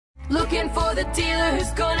Looking for the dealer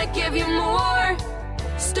who's gonna give you more.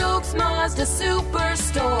 Stokes Mazda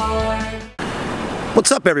Superstore. What's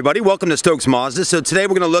up, everybody? Welcome to Stokes Mazda. So today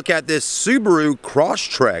we're going to look at this Subaru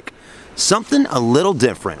Crosstrek. Something a little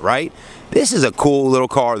different, right? This is a cool little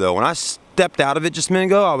car though. When I stepped out of it just a minute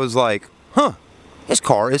ago, I was like, huh, this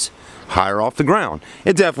car is higher off the ground.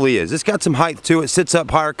 It definitely is. It's got some height to it, sits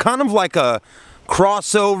up higher, kind of like a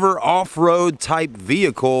crossover off-road type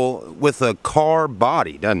vehicle with a car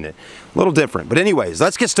body, doesn't it? A little different. But anyways,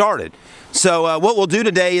 let's get started. So what we'll do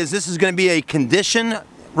today is this is going to be a condition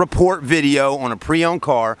report video on a pre-owned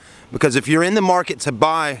car, because if you're in the market to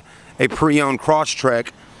buy a pre-owned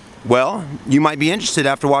Crosstrek, well, you might be interested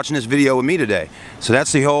after watching this video with me today. So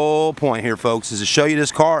that's the whole point here, folks, is to show you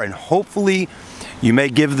this car, and hopefully you may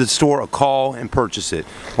give the store a call and purchase it.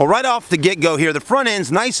 Well, right off the get-go here, the front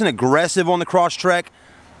end's nice and aggressive on the Crosstrek.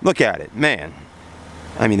 Look at it, man.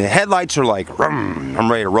 I mean, the headlights are like,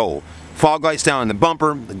 I'm ready to roll. Fog lights down in the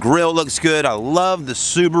bumper. The grille looks good. I love the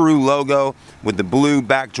Subaru logo with the blue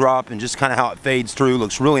backdrop and just kind of how it fades through.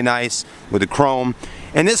 Looks really nice with the chrome.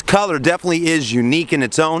 And this color definitely is unique in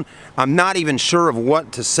its own. I'm not even sure of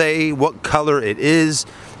what to say, what color it is.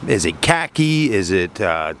 Is it khaki? Is it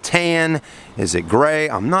tan? Is it gray?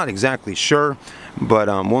 I'm not exactly sure, but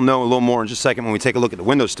we'll know a little more in just a second when we take a look at the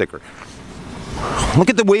window sticker.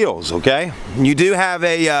 Look at the wheels, okay? You do have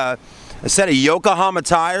a set of Yokohama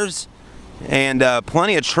tires and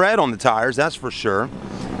plenty of tread on the tires, that's for sure.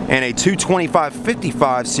 And a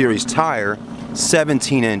 225/55 series tire,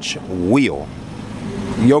 17-inch wheel.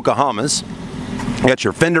 Yokohamas. You got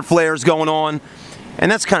your fender flares going on.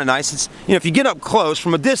 And that's kind of nice. It's, you know, if you get up close,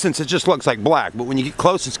 from a distance it just looks like black, but when you get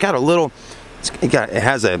close it's got a little, it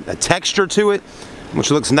has a texture to it, which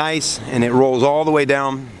looks nice, and it rolls all the way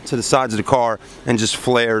down to the sides of the car and just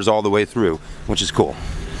flares all the way through, which is cool.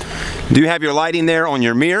 You do have your lighting there on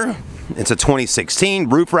your mirror. It's a 2016,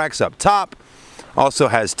 roof racks up top. Also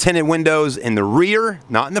has tinted windows in the rear,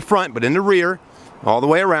 not in the front, but in the rear, all the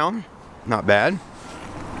way around. Not bad.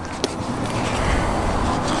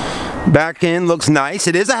 Back end looks nice.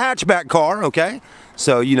 It is a hatchback car, okay?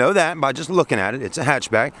 So you know that by just looking at it. It's a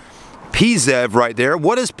hatchback. PZEV right there.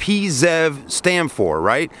 What does PZEV stand for,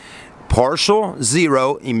 right? Partial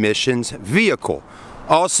Zero Emissions Vehicle.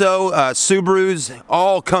 Also, Subarus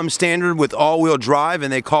all come standard with all-wheel drive,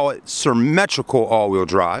 and they call it symmetrical all-wheel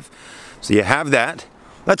drive. So you have that.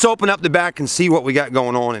 Let's open up the back and see what we got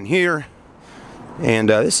going on in here. And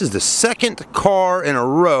this is the second car in a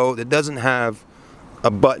row that doesn't have a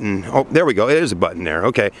button. Oh, there we go. There's a button there.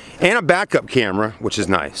 Okay. And a backup camera, which is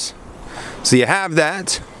nice. So you have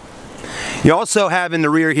that. You also have in the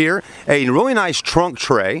rear here a really nice trunk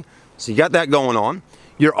tray. So you got that going on.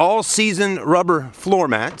 Your all-season rubber floor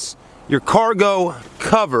mats. Your cargo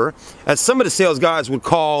cover, as some of the sales guys would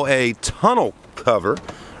call a tunnel cover,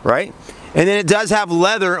 right? And then it does have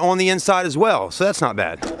leather on the inside as well, so that's not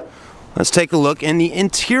bad. Let's take a look in the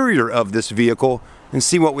interior of this vehicle and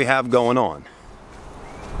see what we have going on.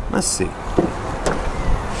 Let's see.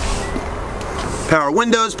 Power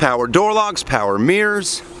windows, power door locks, power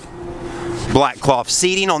mirrors, black cloth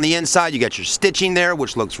seating on the inside. You got your stitching there,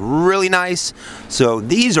 which looks really nice. So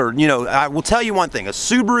these are, you know, I will tell you one thing, a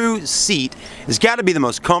Subaru seat has got to be the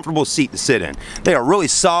most comfortable seat to sit in. They are really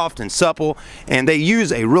soft and supple, and they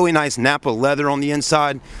use a really nice Napa leather on the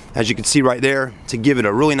inside, as you can see right there, to give it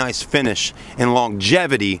a really nice finish and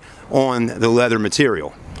longevity on the leather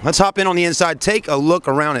material. Let's hop in on the inside, take a look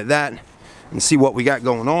around at that and see what we got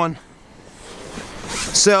going on.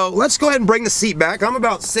 So let's go ahead and bring the seat back. I'm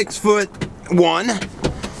about 6'1",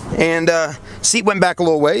 and seat went back a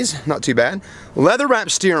little ways, not too bad. Leather wrapped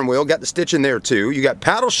steering wheel, got the stitch in there too. You got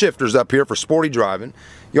paddle shifters up here for sporty driving.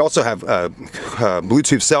 You also have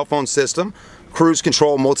Bluetooth cell phone system, cruise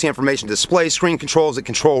control, multi-information display, screen controls that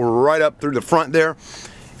control right up through the front there.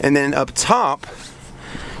 And then up top,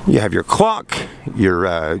 you have your clock,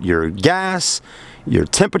 your gas, your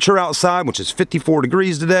temperature outside, which is 54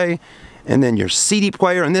 degrees today, and then your CD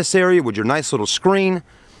player in this area with your nice little screen.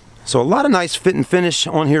 So a lot of nice fit and finish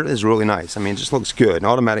on here is really nice. I mean, it just looks good. An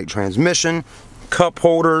automatic transmission, cup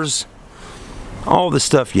holders, all the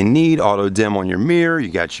stuff you need. Auto dim on your mirror. You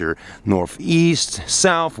got your northeast,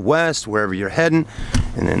 south, west, wherever you're heading.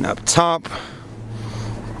 And then up top,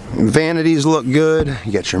 vanities look good.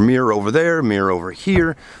 You got your mirror over there, mirror over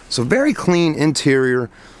here. So very clean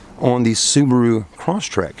interior on the Subaru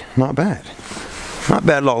Crosstrek. Not bad. Not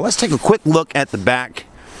bad at all. Let's take a quick look at the back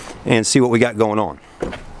and see what we got going on.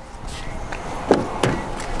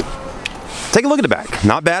 Take a look at the back.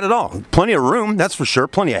 Not bad at all. Plenty of room, that's for sure.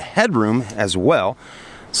 Plenty of headroom as well.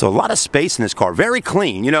 So a lot of space in this car, very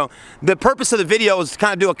clean. You know, the purpose of the video is to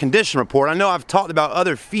kind of do a condition report. I know I've talked about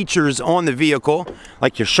other features on the vehicle,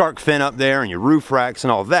 like your shark fin up there and your roof racks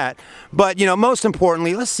and all that. But, you know, most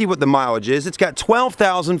importantly, let's see what the mileage is. It's got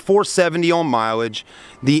 12,470 on mileage.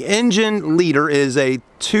 The engine liter is a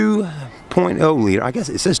 2.0 liter. I guess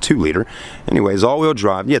it says 2 liter. Anyways, all-wheel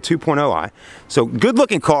drive. Yeah, 2.0i. So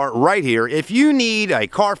good-looking car right here. If you need a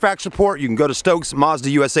Carfax report, you can go to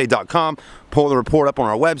StokesMazdaUSA.com. Pull the report up on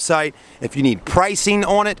our website. If you need pricing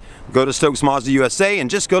on it, go to Stokes Mazda USA and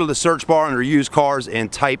just go to the search bar under used cars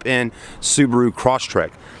and type in Subaru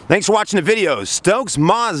Crosstrek. Thanks for watching the video. Stokes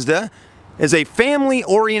Mazda is a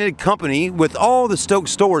family-oriented company with all the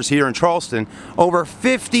Stokes stores here in Charleston, over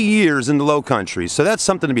 50 years in the Low Country. So that's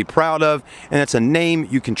something to be proud of, and it's a name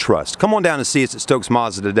you can trust. Come on down and see us at Stokes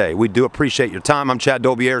Mazda today. We do appreciate your time. I'm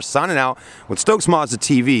Dolbier signing out with Stokes Mazda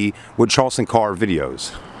TV with Charleston Car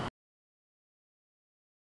Videos.